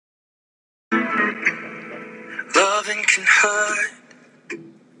Loving can hurt.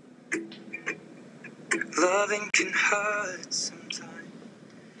 Loving can hurt sometimes.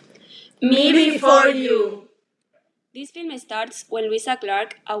 Me before you. This film starts when Louisa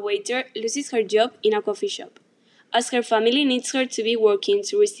Clark, a waiter, loses her job in a coffee shop. As her family needs her to be working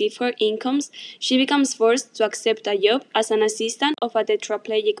to receive her incomes, she becomes forced to accept a job as an assistant of a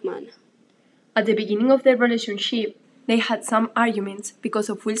tetraplegic man. At the beginning of their relationship, they had some arguments because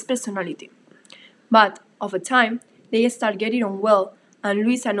of Will's personality. But, over time, they start getting on well, and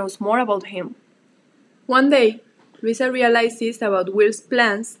Louisa knows more about him. One day, Louisa realizes about Will's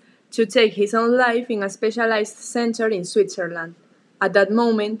plans to take his own life in a specialized center in Switzerland. At that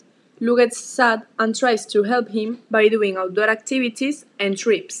moment, Lou gets sad and tries to help him by doing outdoor activities and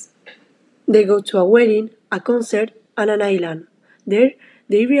trips. They go to a wedding, a concert, and an island. There,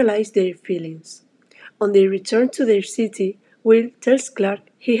 they realize their feelings. On their return to their city, Will tells Clark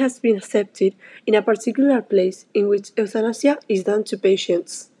he has been accepted in a particular place in which euthanasia is done to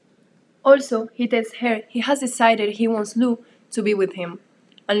patients. Also, he tells her he has decided he wants Lou to be with him,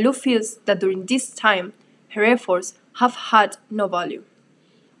 and Lou feels that during this time, her efforts have had no value.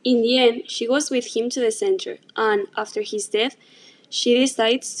 In the end, she goes with him to the center, and after his death, she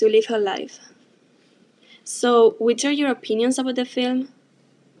decides to live her life. So, which are your opinions about the film?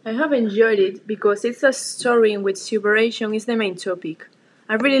 I have enjoyed it because it's a story in which separation is the main topic.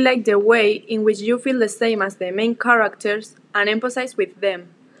 I really like the way in which you feel the same as the main characters and empathize with them.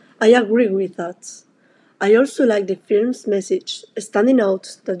 I agree with that. I also like the film's message, standing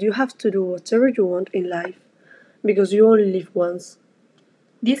out that you have to do whatever you want in life, because you only live once.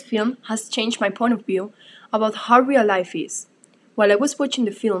 This film has changed my point of view about how real life is. While I was watching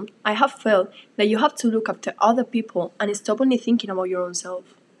the film, I have felt that you have to look after other people and stop only thinking about your own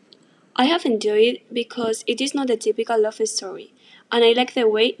self. I have enjoyed it because it is not a typical love story, and I like the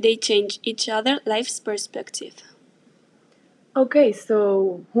way they change each other's life's perspective. Okay,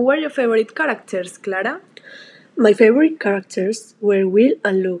 so who were your favorite characters, Clara? My favorite characters were Will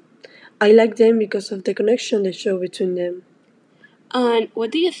and Lou. I like them because of the connection they show between them. And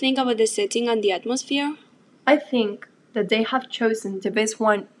what do you think about the setting and the atmosphere? I think that they have chosen the best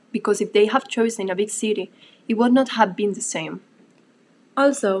one because if they have chosen a big city, it would not have been the same.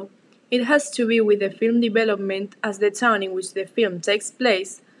 Also, it has to be with the film development as the town in which the film takes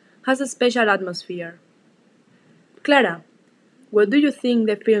place has a special atmosphere. Clara, what do you think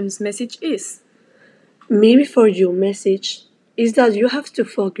the film's message is? Me before you message is that you have to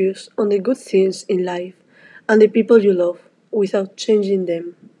focus on the good things in life and the people you love without changing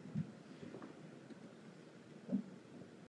them.